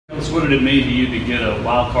what did it mean to you to get a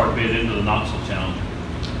wild card bid into the Knoxville Challenger?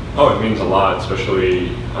 Oh, it means a lot, especially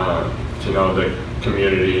to know the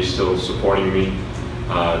community is still supporting me.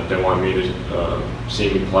 They want me to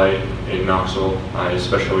see me play in Knoxville.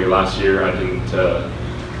 Especially last year,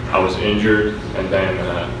 I was injured, and then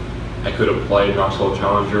I could have played Knoxville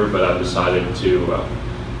Challenger, but I decided to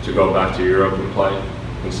go back to Europe and play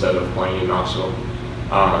instead of playing in Knoxville.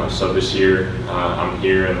 So this year, I'm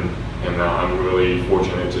here, and I'm really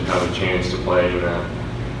fortunate to have a chance to play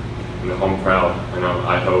in the home crowd. And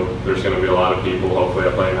I hope there's going to be a lot of people. Hopefully,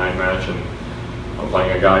 I play a night match, and I'm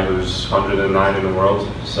playing a guy who's 109 in the world.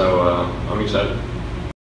 So I'm excited.